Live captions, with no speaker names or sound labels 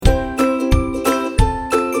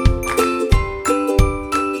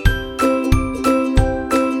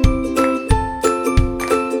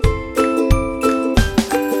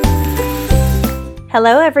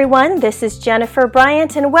Hello everyone, this is Jennifer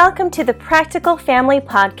Bryant and welcome to the Practical Family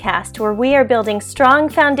Podcast, where we are building strong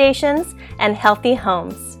foundations and healthy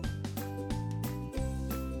homes.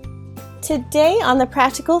 Today on the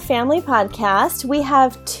Practical Family Podcast, we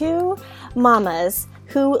have two mamas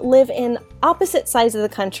who live in opposite sides of the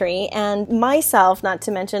country, and myself, not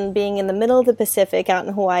to mention being in the middle of the Pacific out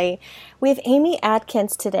in Hawaii. We have Amy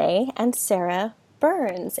Adkins today and Sarah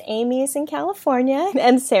Burns. Amy is in California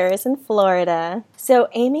and Sarah's in Florida. So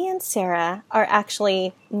Amy and Sarah are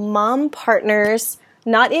actually mom partners,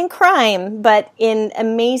 not in crime, but in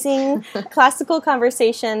amazing classical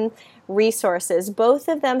conversation resources. Both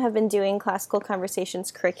of them have been doing classical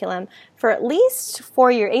conversations curriculum for at least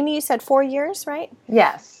 4 years. Amy, you said 4 years, right?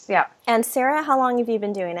 Yes, yeah. And Sarah, how long have you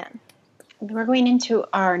been doing it? We're going into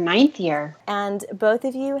our 9th year. And both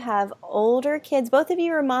of you have older kids. Both of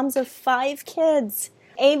you are moms of 5 kids.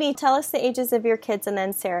 Amy, tell us the ages of your kids, and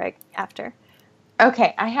then Sarah after.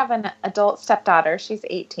 Okay, I have an adult stepdaughter. She's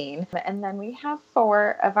 18. And then we have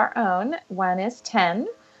 4 of our own. One is 10.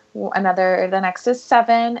 The next is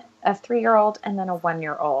 7, a 3-year-old, and then a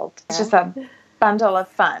 1-year-old. It's just a bundle of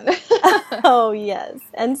fun. Oh, yes.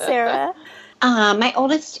 And Sarah? My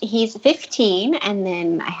oldest, he's 15, and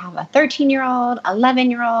then I have a 13-year-old,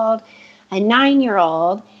 11-year-old, a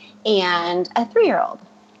 9-year-old, and a 3-year-old.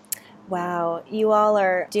 Wow, you all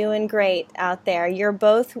are doing great out there. You're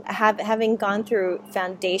both having gone through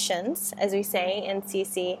foundations, as we say in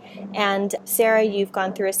CC, and Sarah, you've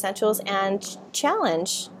gone through essentials and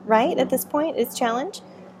challenge, right? At this point, it's challenge?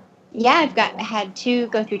 Yeah, had to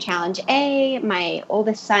go through Challenge A. My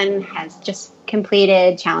oldest son has just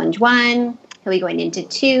completed Challenge 1. He'll be going into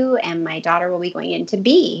 2, and my daughter will be going into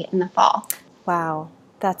B in the fall. Wow,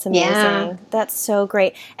 that's amazing. Yeah. That's so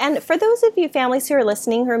great. And for those of you families who are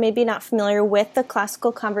listening who are maybe not familiar with the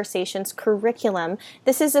Classical Conversations curriculum,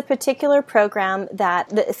 this is a particular program that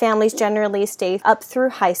the families generally stay up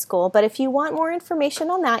through high school. But if you want more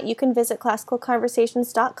information on that, you can visit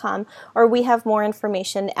classicalconversations.com, or we have more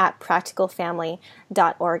information at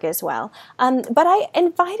practicalfamily.org as well. But I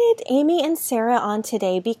invited Amy and Sarah on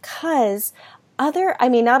today because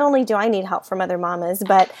not only do I need help from other mamas,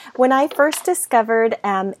 but when I first discovered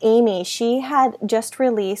Amy, she had just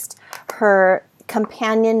released her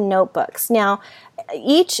companion notebooks. Now,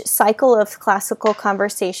 each cycle of Classical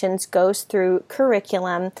Conversations goes through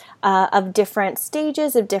curriculum of different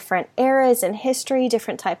stages, of different eras in history,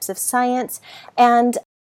 different types of science, and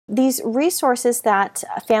these resources that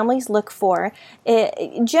families look for,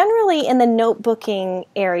 generally in the notebooking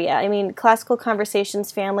area. I mean, Classical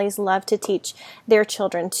Conversations families love to teach their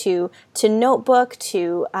children to notebook,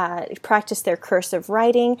 to practice their cursive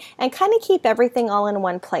writing, and kind of keep everything all in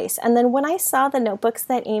one place. And then when I saw the notebooks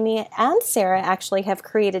that Amy and Sarah actually have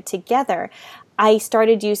created together, I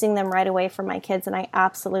started using them right away for my kids, and I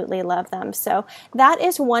absolutely love them. So that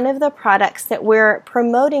is one of the products that we're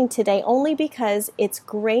promoting today, only because it's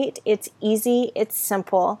great, it's easy, it's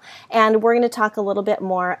simple, and we're going to talk a little bit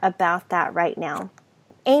more about that right now.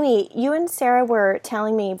 Amy, you and Sarah were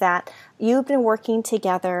telling me that you've been working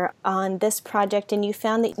together on this project, and you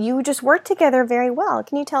found that you just work together very well.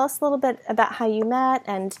 Can you tell us a little bit about how you met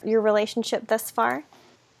and your relationship thus far?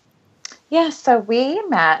 Yeah, so we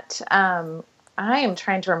met, I am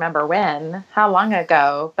trying to remember how long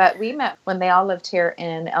ago, but we met when they all lived here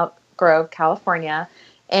in Elk Grove, California.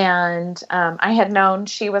 And I had known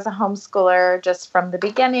she was a homeschooler just from the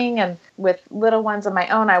beginning, and with little ones of my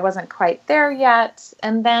own, I wasn't quite there yet.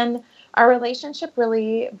 And then our relationship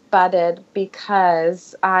really budded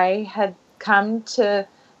because I had come to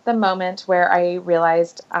the moment where I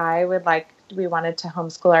realized we wanted to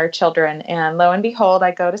homeschool our children. And lo and behold,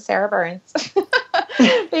 I go to Sarah Burns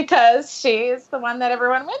because she's the one that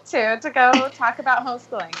everyone went to go talk about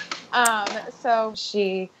homeschooling. So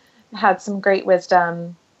she had some great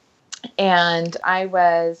wisdom, and I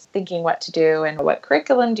was thinking what to do and what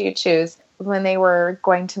curriculum do you choose. When they were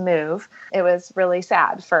going to move, it was really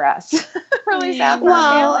sad for us. Really sad for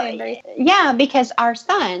our family. Yeah, because our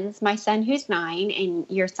sons, my son who's 9 and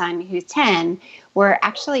your son who's 10, were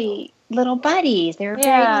actually little buddies. They were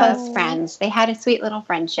very close friends. They had a sweet little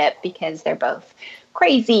friendship because they're both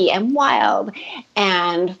crazy and wild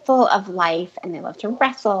and full of life, and they love to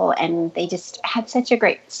wrestle, and they just had such a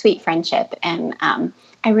great, sweet friendship. And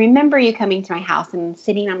I remember you coming to my house and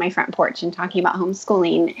sitting on my front porch and talking about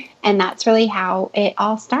homeschooling, and that's really how it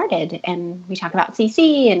all started. And we talked about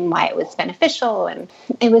CC and why it was beneficial, and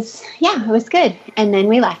it was good. And then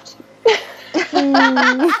we left. And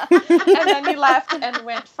then we left and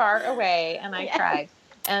went far away, and I cried.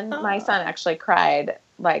 And my son actually cried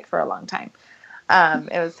for a long time.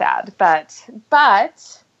 It was sad,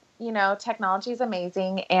 but technology is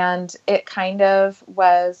amazing. And it kind of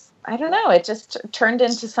was, I don't know, it just turned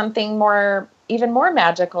into something even more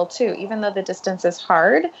magical too. Even though the distance is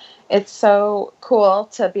hard, it's so cool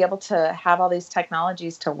to be able to have all these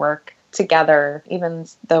technologies to work together, even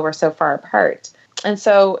though we're so far apart. And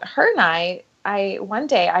so her and I one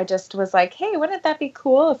day I just was like, hey, wouldn't that be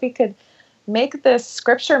cool if we could make this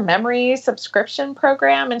scripture memory subscription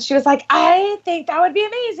program? And she was like, I think that would be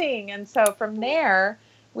amazing. And so from there,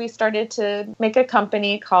 we started to make a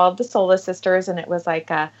company called the Sola Sisters, and it was like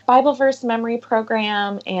a Bible verse memory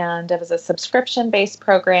program, and it was a subscription-based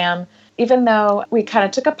program. Even though we kind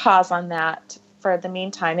of took a pause on that for the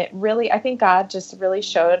meantime, I think God just really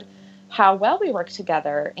showed how well we work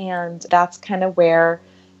together. And that's kind of where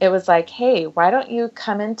it was like, hey, why don't you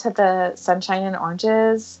come into the Sunshine and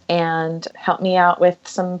Oranges and help me out with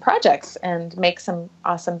some projects and make some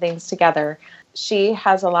awesome things together? She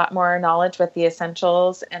has a lot more knowledge with the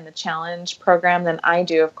Essentials and the Challenge program than I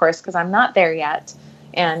do, of course, because I'm not there yet.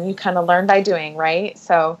 And you kind of learn by doing, right?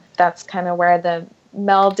 So that's kind of where the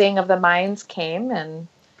melding of the minds came, and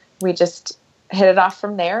we just hit it off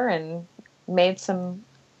from there and made some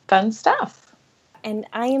fun stuff. And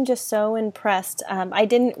I am just so impressed. I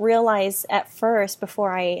didn't realize at first,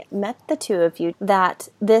 before I met the two of you, that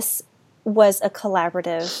this was a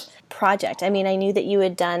collaborative project. I mean, I knew that you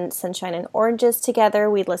had done Sunshine and Oranges together.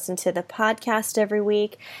 We listened to the podcast every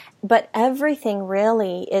week. But everything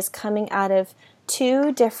really is coming out of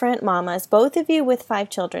two different mamas, both of you with 5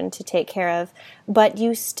 children to take care of, but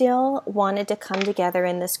you still wanted to come together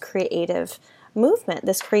in this creative movement,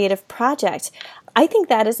 this creative project. I think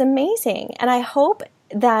that is amazing. And I hope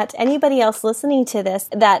that anybody else listening to this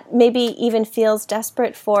that maybe even feels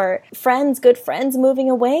desperate for friends, good friends moving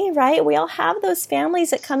away, right? We all have those families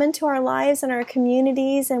that come into our lives and our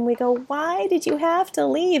communities and we go, why did you have to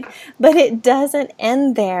leave? But it doesn't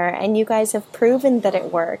end there. And you guys have proven that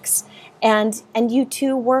it works. And you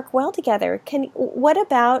two work well together. What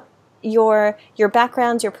about your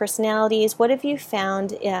backgrounds, your personalities? What have you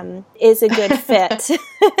found is a good fit?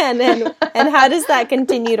 and how does that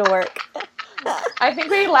continue to work? I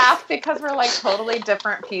think we laugh because we're like totally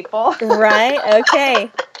different people. Right?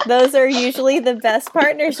 Okay. Those are usually the best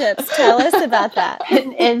partnerships. Tell us about that.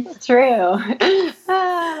 It's true.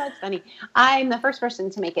 That's funny. I'm the first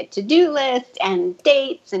person to make a to-do list and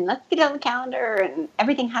dates and let's get it on the calendar and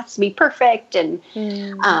everything has to be perfect. And,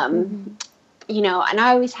 and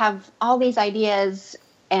I always have all these ideas,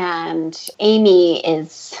 and Amy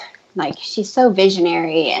is like, she's so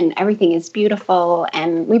visionary and everything is beautiful.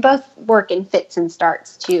 And we both work in fits and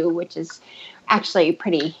starts too, which is actually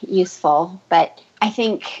pretty useful. But I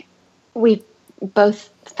think we both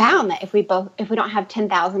found that if we don't have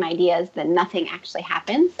 10,000 ideas, then nothing actually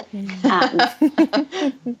happens.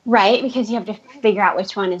 Right? Because you have to figure out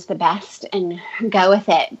which one is the best and go with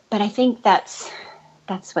it. But I think that's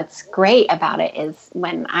what's great about it is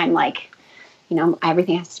when I'm like,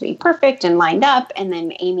 everything has to be perfect and lined up. And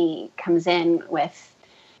then Amy comes in with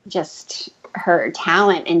just her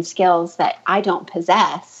talent and skills that I don't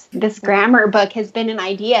possess. This grammar book has been an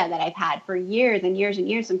idea that I've had for years and years and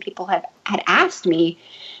years. And people had asked me,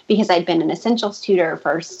 because I'd been an Essentials tutor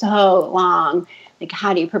for so long, like,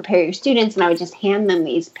 how do you prepare your students? And I would just hand them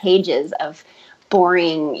these pages of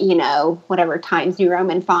boring, whatever Times New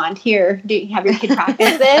Roman font. Here, do you have your kid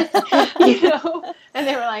practice this? And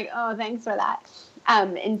they were like, oh, thanks for that.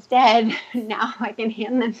 Instead, now I can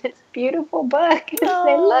hand them this beautiful book and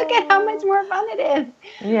say, look at how much more fun it is.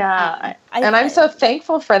 Yeah. I'm so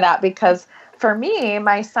thankful for that, because for me,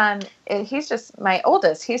 my son, he's just my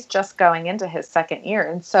oldest. He's just going into his 2nd year.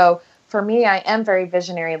 And so for me, I am very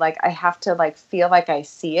visionary. Like, I have to feel like I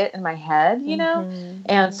see it in my head, Mm-hmm.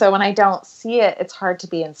 And so when I don't see it, it's hard to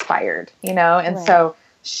be inspired, And right. So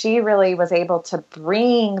she really was able to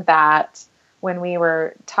bring that when we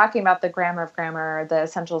were talking about the Grammar of Grammar, the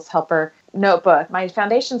Essentials Helper notebook, my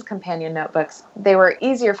Foundations Companion notebooks. They were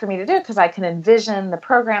easier for me to do because I can envision the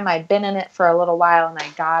program. I'd been in it for a little while and I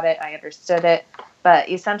got it. I understood it. But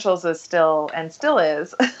Essentials was still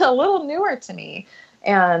is a little newer to me.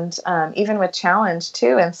 And even with Challenge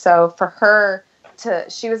too. And so for her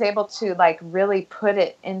she was able to really put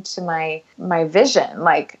it into my vision.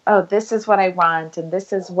 Like, oh, this is what I want and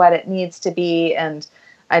this is what it needs to be. And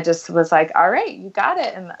I just was like, all right, you got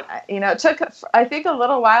it. And, it took, I think, a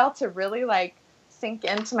little while to really sink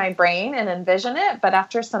into my brain and envision it. But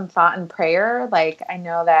after some thought and prayer, I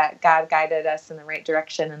know that God guided us in the right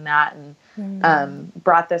direction in that and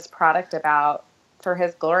brought this product about for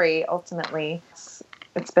his glory. Ultimately,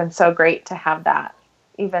 it's been so great to have that.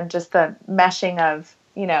 Even just the meshing of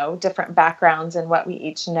different backgrounds and what we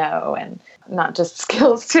each know, and not just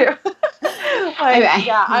skills too.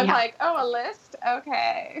 I'm like, a list.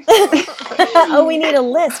 Okay. Oh, we need a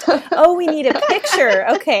list. Oh, we need a picture.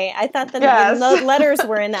 Okay. I thought the letters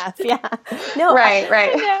were enough. Yeah. No. Right.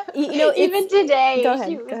 Even today, go ahead,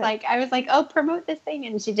 she was like, I was like, oh, promote this thing.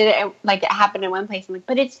 And she did it like it happened in one place. I'm like,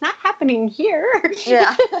 but it's not happening here.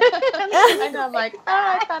 Yeah. I know. I'm like,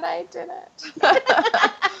 I thought I did it.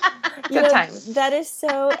 Good times. That is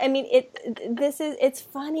so, I mean, it's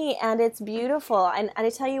funny and it's beautiful. And I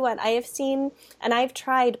tell you what, I have seen, and I've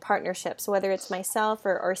tried partnerships, whether it's myself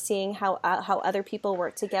or seeing how other people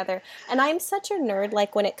work together. And I'm such a nerd,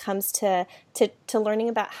 like when it comes to learning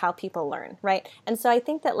about how people learn, right? And so I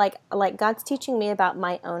think that like God's teaching me about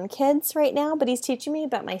my own kids right now, but he's teaching me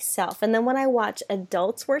about myself. And then when I watch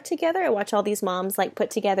adults work together, I watch all these moms like put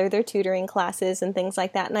together their tutoring classes and things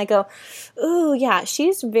like that. And I go, ooh, yeah,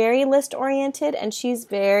 she's very list oriented and she's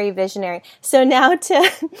very visionary. So now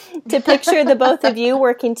to picture the both of you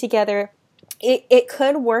working together, it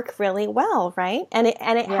could work really well, right? And it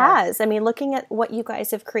has. I mean, looking at what you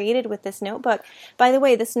guys have created with this notebook. By the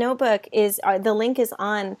way, this notebook is the link is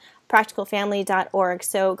on practicalfamily.org.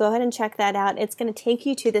 So go ahead and check that out. It's going to take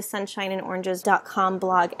you to the sunshineandoranges.com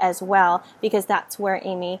blog as well, because that's where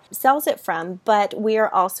Amy sells it from. But we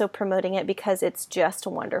are also promoting it because it's just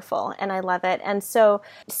wonderful and I love it. And so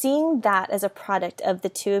seeing that as a product of the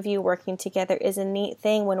two of you working together is a neat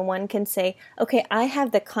thing when one can say, okay, I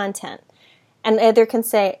have the content. And the other can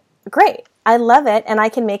say, great, I love it, and I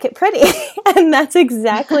can make it pretty. And that's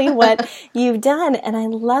exactly what you've done. And I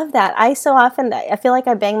love that. I feel like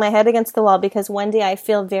I bang my head against the wall because one day I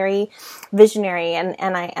feel very visionary and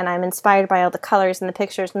I'm inspired by all the colors and the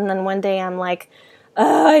pictures. And then one day I'm like,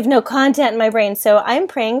 oh, I have no content in my brain. So I'm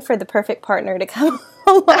praying for the perfect partner to come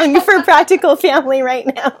along for Practical Family right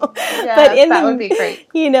now. Yes, that would be great.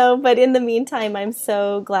 But in the meantime, I'm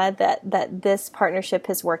so glad that this partnership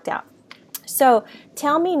has worked out. So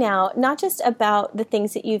tell me now, not just about the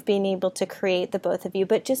things that you've been able to create, the both of you,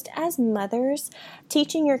 but just as mothers,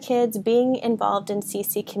 teaching your kids, being involved in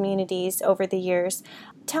CC communities over the years.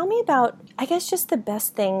 Tell me about, I guess, just the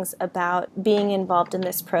best things about being involved in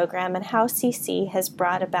this program and how CC has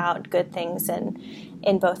brought about good things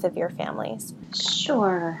in both of your families.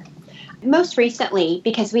 Sure. Most recently,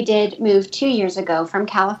 because we did move 2 years ago from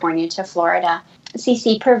California to Florida,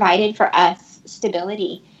 CC provided for us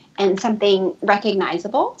stability and something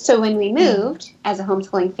recognizable. So when we moved as a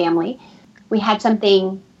homeschooling family, we had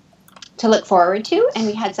something to look forward to, and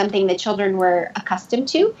we had something the children were accustomed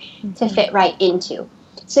to fit right into.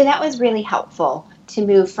 So that was really helpful to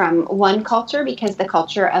move from one culture, because the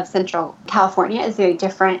culture of Central California is very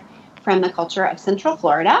different from the culture of Central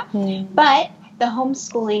Florida. But the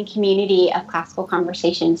homeschooling community of Classical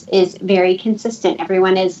Conversations is very consistent.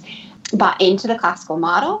 Everyone is bought into the classical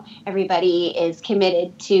model. Everybody is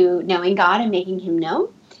committed to knowing God and making him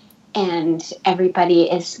known. And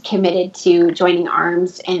everybody is committed to joining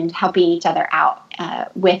arms and helping each other out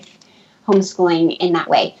with homeschooling in that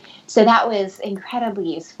way. So that was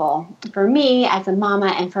incredibly useful for me as a mama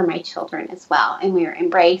and for my children as well. And we were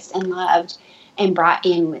embraced and loved and brought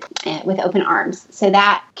in with open arms. So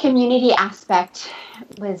that community aspect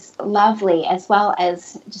was lovely, as well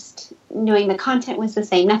as just knowing the content was the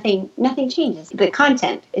same. Nothing changes. The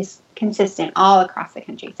content is consistent all across the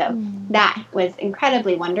country. So that was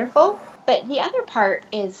incredibly wonderful. But the other part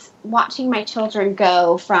is watching my children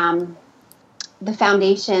go from the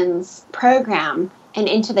Foundations program and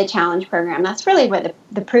into the Challenge program. That's really where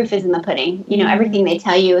the proof is in the pudding. You know, everything they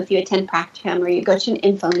tell you if you attend Practicum or you go to an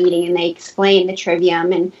info meeting and they explain the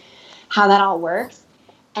trivium and how that all works.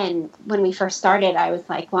 And when we first started, I was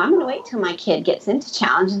like, well, I'm going to wait till my kid gets into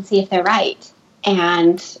Challenge and see if they're right.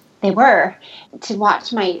 And they were. To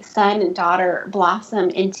watch my son and daughter blossom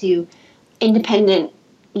into independent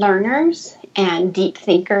learners and deep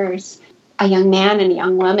thinkers, a young man and a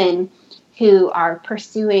young woman who are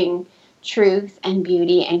pursuing truth and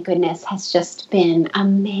beauty and goodness, has just been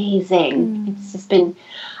amazing. It's just been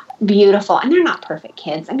beautiful. And they're not perfect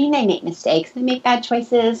kids. I mean, they make mistakes, they make bad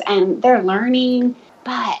choices, and they're learning,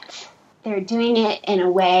 but they're doing it in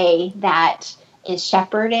a way that is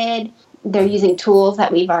shepherded. They're using tools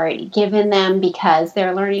that we've already given them because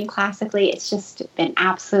they're learning classically. It's just been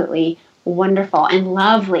absolutely wonderful and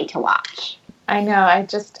lovely to watch. I know.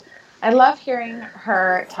 I love hearing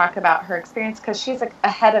her talk about her experience because she's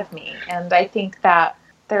ahead of me. And I think that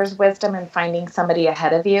there's wisdom in finding somebody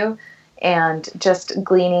ahead of you and just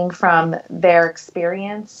gleaning from their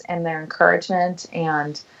experience and their encouragement.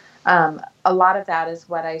 And a lot of that is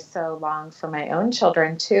what I so long for my own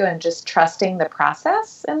children too, and just trusting the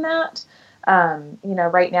process in that.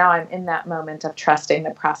 Right now I'm in that moment of trusting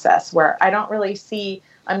the process where I don't really see,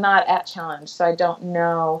 I'm not at challenge, so I don't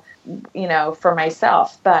know, for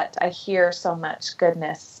myself, but I hear so much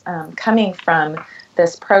goodness coming from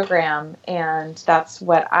this program, and that's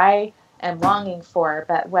what I am longing for.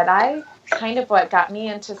 But what got me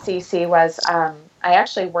into CC was I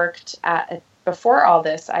actually worked before all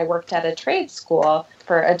this, I worked at a trade school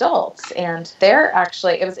for adults, and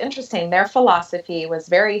it was interesting. Their philosophy was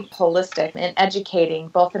very holistic in educating,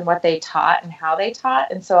 both in what they taught and how they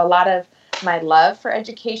taught. And so a lot of my love for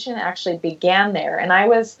education actually began there. And I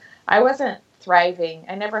wasn't thriving.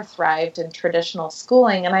 I never thrived in traditional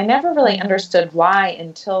schooling, and I never really understood why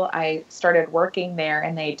until I started working there,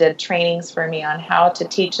 and they did trainings for me on how to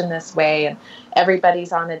teach in this way, and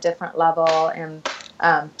everybody's on a different level, and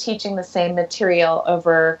teaching the same material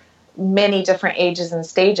over many different ages and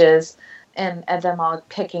stages, and them all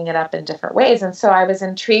picking it up in different ways. And so I was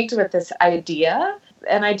intrigued with this idea,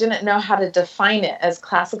 and I didn't know how to define it as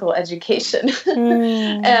classical education. So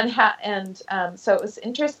it was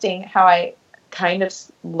interesting how I kind of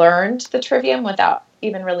learned the Trivium without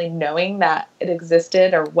even really knowing that it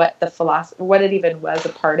existed or what what it even was a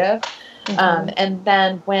part of. And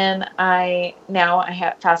then when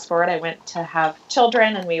fast forward, I went to have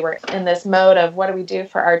children, and we were in this mode of what do we do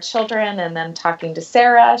for our children? And then talking to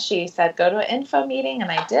Sarah, she said, go to an info meeting. And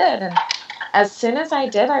I did. And as soon as I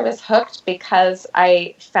did, I was hooked because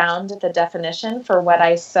I found the definition for what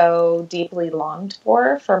I so deeply longed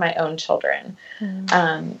for my own children.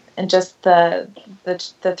 And just the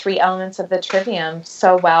three elements of the Trivium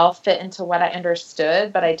so well fit into what I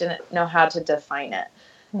understood, but I didn't know how to define it.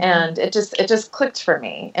 And it just clicked for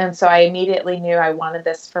me. And so I immediately knew I wanted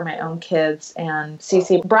this for my own kids. And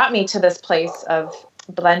CC brought me to this place of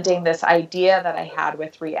blending this idea that I had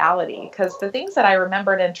with reality. Because the things that I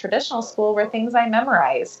remembered in traditional school were things I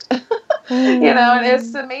memorized. And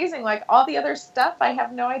it's amazing. Like all the other stuff, I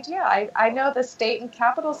have no idea. I know the state and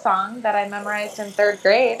capital song that I memorized in 3rd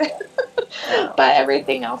grade. But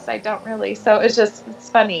everything else I don't really. So it's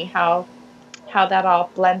funny how that all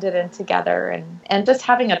blended in together, and just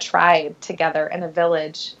having a tribe together in a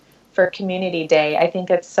village for Community Day. I think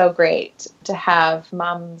it's so great to have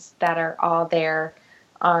moms that are all there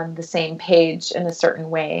on the same page in a certain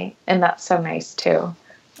way. And that's so nice too.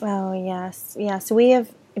 Oh, yes. Yes. We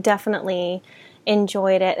have definitely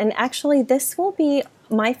enjoyed it. And actually, this will be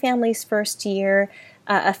my family's first year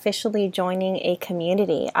officially joining a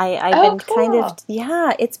community. I've been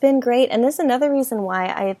it's been great. And this is another reason why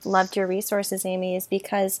I've loved your resources, Amy, is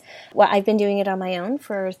because I've been doing it on my own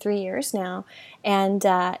for 3 years now, and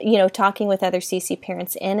talking with other CC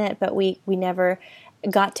parents in it, but we never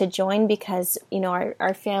got to join because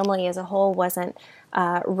our family as a whole wasn't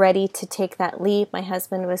ready to take that leap. My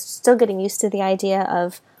husband was still getting used to the idea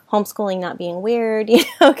of homeschooling not being weird,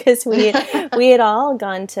 because we had all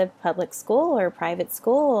gone to public school or private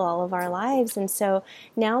school all of our lives. And so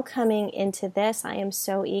now coming into this, I am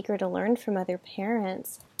so eager to learn from other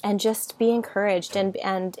parents and just be encouraged. And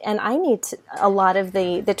I need a lot of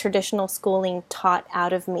the traditional schooling taught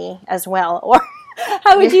out of me as well. Or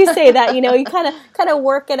how would you say that? You kind of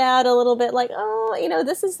work it out a little bit, like,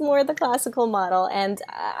 this is more the classical model. And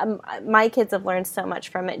my kids have learned so much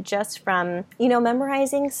from it, just from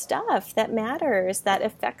memorizing stuff that matters, that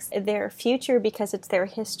affects their future because it's their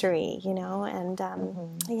history. And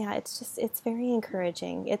it's very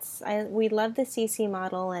encouraging. We love the CC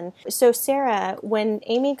model. And so Sarah, when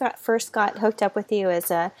Amy first got hooked up with you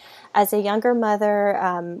as a younger mother,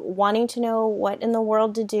 wanting to know what in the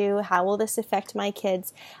world to do, how will this affect my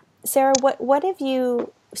kids? Sarah, what have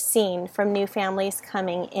you seen from new families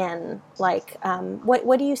coming in? Like,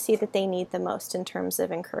 what do you see that they need the most in terms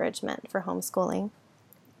of encouragement for homeschooling?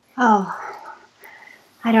 Oh,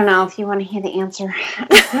 I don't know if you want to hear the answer.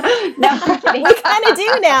 No, we kind of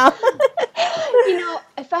do now.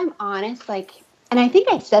 If I'm honest, and I think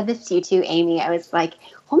I said this to you too, Amy, I was like,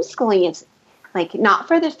 homeschooling is not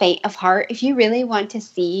for the faint of heart. If you really want to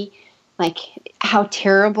see how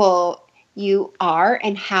terrible you are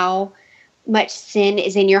and how much sin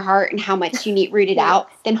is in your heart and how much you need rooted out,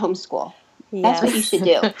 then homeschool. Yes. That's what you should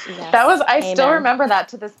do. Yes. I still remember that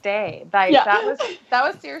to this day. That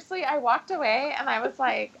was seriously, I walked away and I was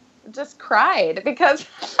like, just cried because,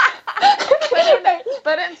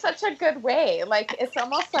 but in such a good way. It's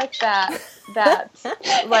almost like that,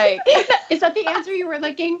 is that the answer you were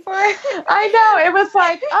looking for? I know. It was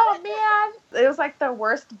like, oh man, it was like the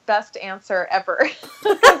best answer ever.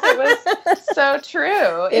 Because it was so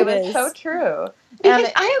true. It was so true.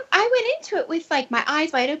 Because I went into it with my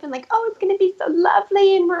eyes wide open, oh, it's going to be so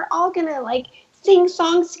lovely and we're all going to sing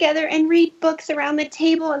songs together and read books around the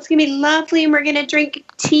table. It's going to be lovely. And we're going to drink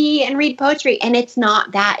tea and read poetry. And it's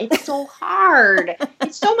not that. It's so hard.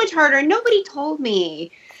 It's so much harder. Nobody told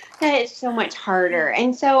me that it's so much harder.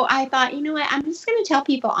 And so I thought, you know what? I'm just going to tell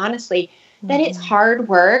people honestly that it's hard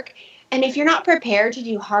work. And if you're not prepared to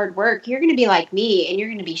do hard work, you're going to be like me and you're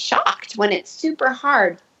going to be shocked when it's super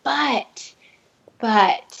hard. But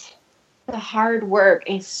the hard work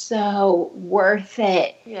is so worth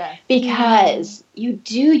it. Yeah. Because you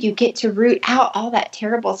get to root out all that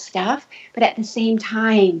terrible stuff, but at the same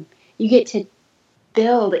time, you get to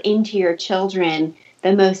build into your children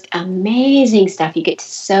the most amazing stuff. You get to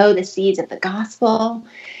sow the seeds of the gospel.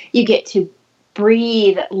 You get to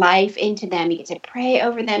breathe life into them. You get to pray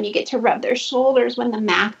over them. You get to rub their shoulders when the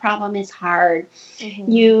math problem is hard. Mm-hmm.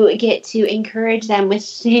 You get to encourage them with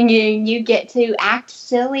singing. You get to act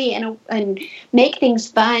silly and make things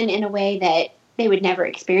fun in a way that they would never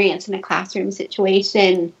experience in a classroom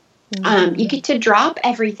situation. Mm-hmm. You get to drop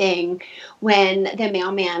everything when the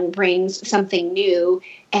mailman brings something new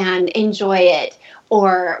and enjoy it,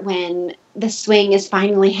 or when the swing is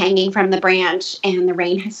finally hanging from the branch and the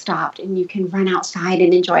rain has stopped and you can run outside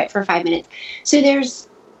and enjoy it for 5 minutes. So there's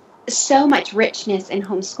so much richness in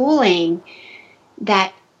homeschooling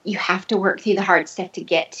that you have to work through the hard stuff to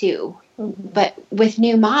get to. Mm-hmm. But with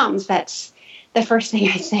new moms, that's the first thing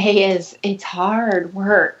I say is it's hard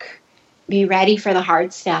work. Be ready for the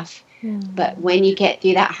hard stuff. But when you get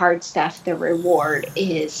through that hard stuff, the reward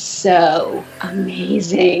is so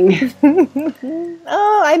amazing.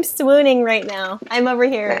 Oh, I'm swooning right now. I'm over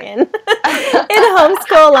here in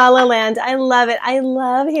homeschool La La Land. I love it. I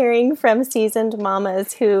love hearing from seasoned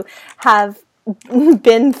mamas who have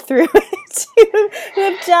been through it, who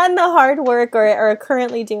have done the hard work or are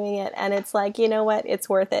currently doing it, and it's like, you know what, it's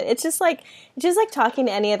worth it. It's just like talking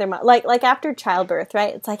to any other mom, like after childbirth,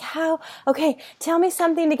 right? It's like, okay, tell me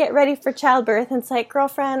something to get ready for childbirth, and it's like,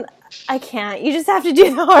 girlfriend, I can't. You just have to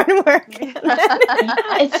do the hard work.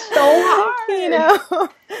 It's so hard, you know.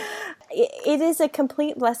 It is a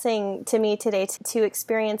complete blessing to me today to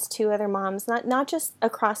experience two other moms, not just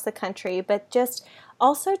across the country, but just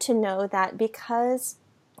also to know that because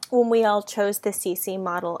when we all chose the CC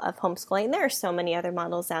model of homeschooling, there are so many other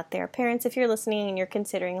models out there. Parents, if you're listening and you're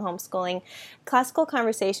considering homeschooling, Classical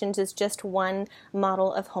Conversations is just one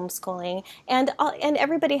model of homeschooling, and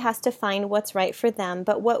everybody has to find what's right for them.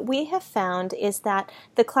 But what we have found is that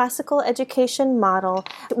the classical education model,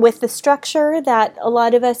 with the structure that a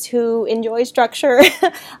lot of us who enjoy structure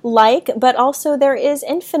like, but also there is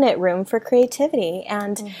infinite room for creativity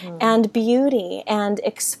and beauty and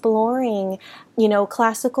exploring, you know,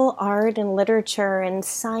 classical art and literature and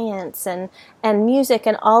science and music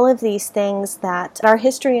and all of these things that our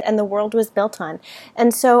history and the world was built on.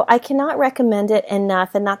 And so I cannot recommend it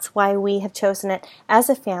enough, and that's why we have chosen it as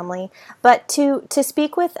a family. But to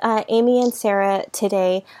speak with Amy and Sarah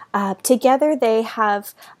today, together they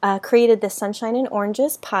have created the Sunshine and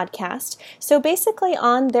Oranges podcast. So basically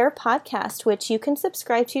on their podcast, which you can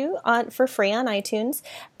subscribe to for free on iTunes,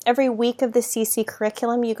 every week of the CC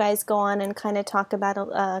curriculum, you guys go on and kind of talk about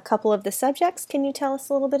a couple of the subjects. Can you tell us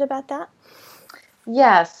a little bit about that?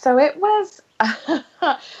 Yes. So it was,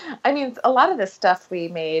 I mean, a lot of this stuff we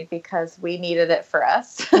made because we needed it for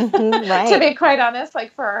us, right. To be quite honest,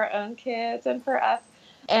 like for our own kids and for us.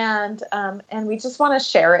 And we just want to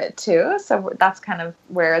share it too. So that's kind of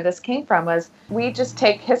where this came from, was we just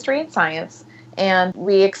take history and science and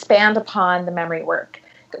we expand upon the memory work.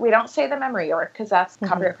 We don't say the memory work because that's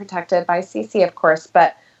copyright protected by CC, of course,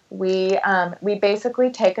 but we basically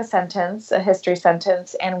take a history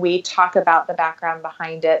sentence, and we talk about the background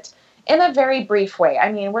behind it in a very brief way.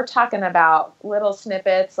 I mean, we're talking about little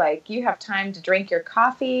snippets, like you have time to drink your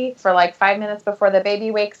coffee for like 5 minutes before the baby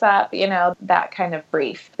wakes up, you know, that kind of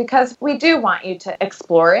brief, because we do want you to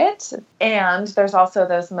explore it. And there's also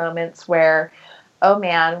those moments where, oh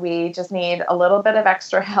man, we just need a little bit of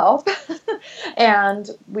extra help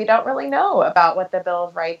and we don't really know about what the Bill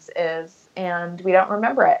of Rights is and we don't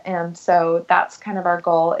remember it. And so that's kind of our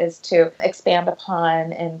goal, is to expand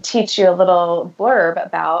upon and teach you a little blurb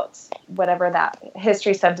about whatever that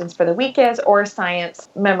history sentence for the week is, or science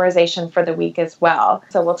memorization for the week as well.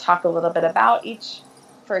 So we'll talk a little bit about each,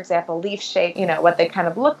 for example, leaf shape, you know, what they kind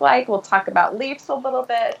of look like. We'll talk about leaves a little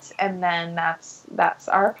bit, and then that's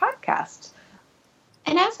our podcast.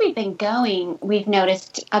 And as we've been going, we've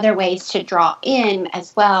noticed other ways to draw in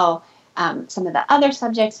as well some of the other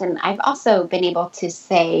subjects. And I've also been able to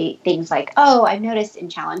say things like, oh, I've noticed in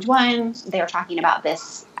Challenge 1, they were talking about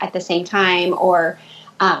this at the same time. Or,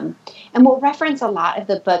 And we'll reference a lot of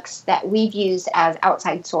the books that we've used as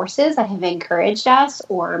outside sources that have encouraged us,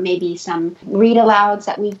 or maybe some read alouds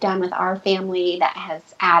that we've done with our family that has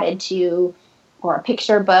added to, or a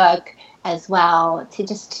picture book as well, to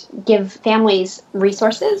just give families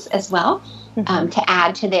resources as well, to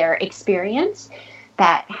add to their experience.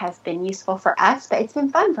 That has been useful for us, but it's been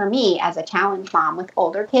fun for me as a challenge mom with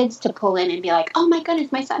older kids to pull in and be like, oh my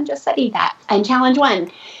goodness, my son just studied that and challenge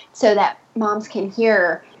one, so that moms can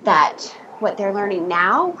hear that what they're learning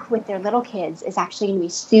now with their little kids is actually going to be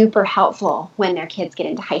super helpful when their kids get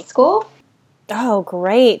into high school. Oh,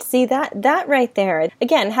 great. See, that right there.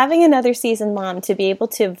 Again, having another seasoned mom to be able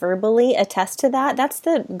to verbally attest to that, that's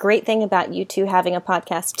the great thing about you two having a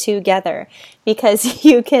podcast together, because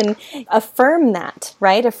you can affirm that,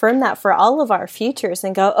 right? Affirm that for all of our futures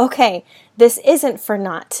and go, okay, this isn't for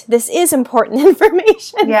naught. This is important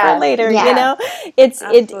information for later, you know?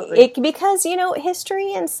 It because, you know,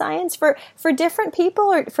 history and science for different people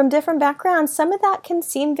or from different backgrounds, some of that can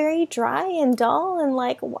seem very dry and dull and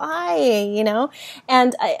like, why, you know?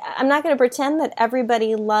 And I'm not going to pretend that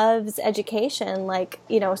everybody loves education. Like,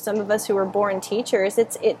 you know, some of us who were born teachers,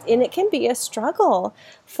 and it can be a struggle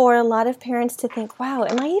for a lot of parents to think, wow,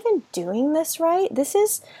 am I even doing this right? This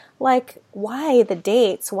is like, why the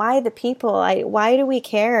dates? Why the people? Why do we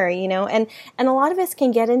care? You know, and a lot of us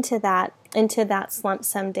can get into that slump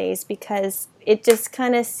some days because it just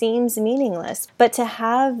kind of seems meaningless. But to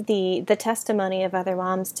have the testimony of other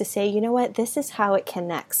moms to say, you know what, this is how it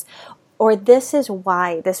connects, or this is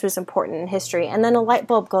why this was important in history, and then a light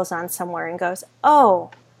bulb goes on somewhere and goes,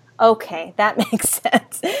 oh, okay, that makes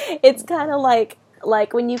sense. It's kind of like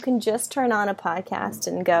when you can just turn on a podcast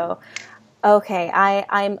and go, okay,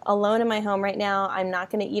 I'm alone in my home right now. I'm not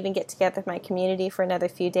going to even get together with my community for another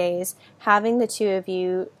few days. Having the two of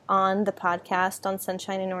you on the podcast on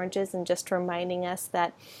Sunshine and Oranges and just reminding us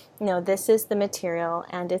that, you know, this is the material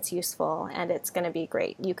and it's useful and it's going to be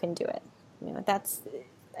great. You can do it. You know,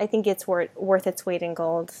 I think it's worth its weight in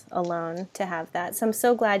gold alone to have that. So I'm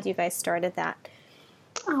so glad you guys started that.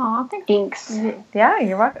 Oh, thanks. Yeah,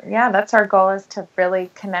 you're welcome. Yeah, that's our goal, is to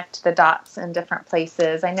really connect the dots in different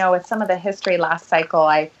places. I know with some of the history last cycle,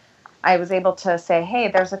 I was able to say,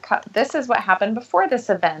 hey, this is what happened before this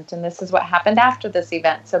event, and this is what happened after this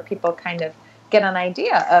event, so people kind of get an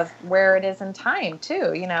idea of where it is in time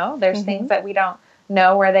too. You know, there's things that we don't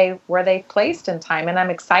know where they placed in time, and I'm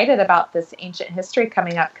excited about this ancient history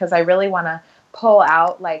coming up because I really want to pull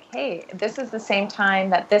out like, hey, this is the same time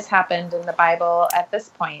that this happened in the Bible at this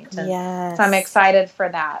point. And so I'm excited for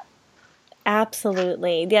that.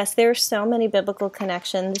 Absolutely. Yes, there are so many biblical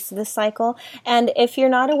connections this cycle. And if you're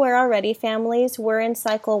not aware already, families, we're in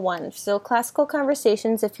cycle 1. So Classical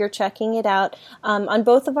Conversations, if you're checking it out, on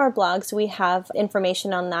both of our blogs, we have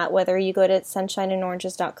information on that, whether you go to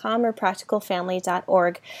sunshineandoranges.com or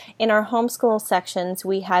practicalfamily.org. In our homeschool sections,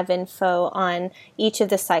 we have info on each of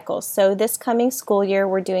the cycles. So this coming school year,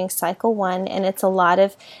 we're doing cycle 1, and it's a lot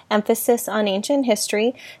of emphasis on ancient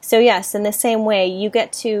history. So yes, in the same way, you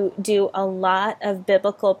get to do a lot of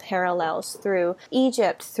biblical parallels through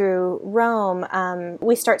Egypt, through Rome.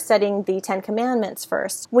 We start studying the 10 Commandments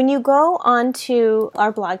first. When you go onto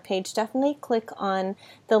our blog page, definitely click on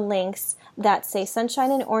the links that say Sunshine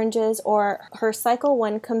and Oranges or her Cycle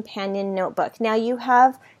 1 Companion Notebook. Now you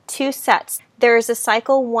have 2 sets. There is a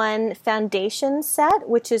Cycle 1 Foundation set,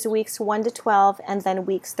 which is weeks 1 to 12, and then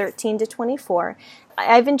weeks 13 to 24.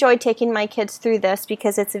 I've enjoyed taking my kids through this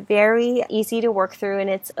because it's very easy to work through, and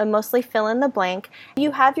it's mostly fill in the blank.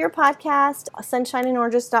 You have your podcast,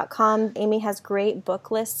 sunshineandoranges.com. Amy has great book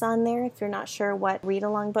lists on there if you're not sure what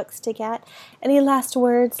read-along books to get. Any last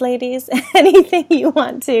words, ladies? Anything you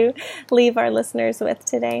want to leave our listeners with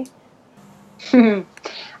today?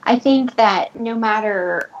 I think that no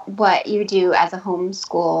matter what you do as a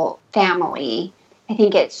homeschool family, I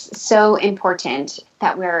think it's so important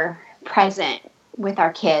that we're present with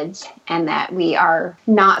our kids and that we are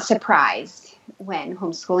not surprised when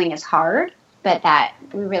homeschooling is hard, but that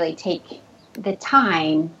we really take the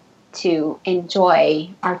time to enjoy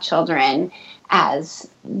our children as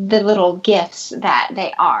the little gifts that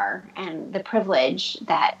they are and the privilege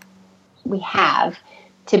that we have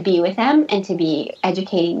to be with them and to be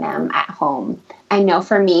educating them at home. I know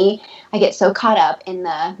for me, I get so caught up in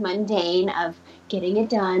the mundane of getting it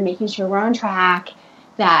done, making sure we're on track,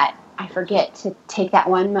 that I forget to take that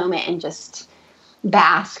one moment and just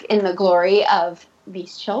bask in the glory of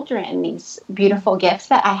these children, these beautiful gifts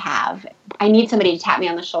that I have. I need somebody to tap me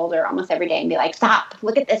on the shoulder almost every day and be like, stop,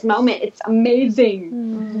 look at this moment. It's amazing.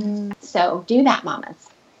 Mm-hmm. So do that, mamas.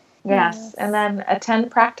 Yes. And then attend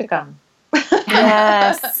practicum.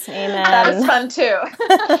 Yes, amen. That is fun too.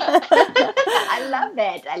 I love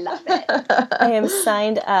it. I am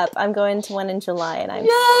signed up. I'm going to one in July, and I'm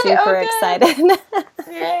super excited.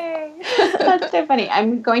 Yay! That's so funny.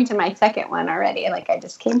 I'm going to my second one already. Like I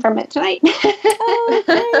just came from it tonight. Oh,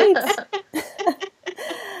 great.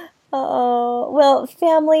 Oh, well,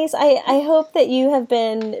 families, I hope that you have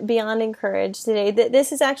been beyond encouraged today.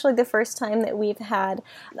 This is actually the first time that we've had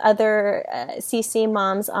other CC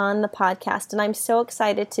moms on the podcast, and I'm so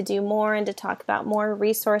excited to do more and to talk about more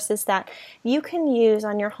resources that you can use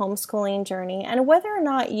on your homeschooling journey. And whether or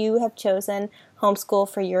not you have chosen homeschool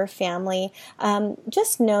for your family,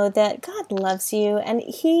 just know that God loves you, and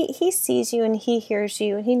He sees you, and He hears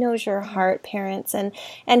you, and He knows your heart, parents, and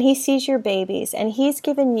He sees your babies, and He's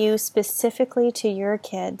given you specifically to your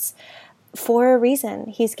kids for a reason.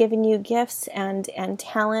 He's given you gifts and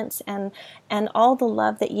talents and all the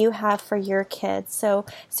love that you have for your kids. So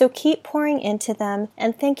keep pouring into them,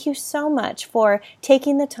 and thank you so much for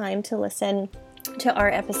taking the time to listen to our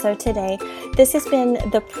episode today. This has been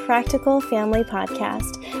the Practical Family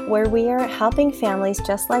Podcast, where we are helping families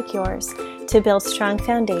just like yours to build strong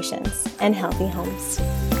foundations and healthy homes.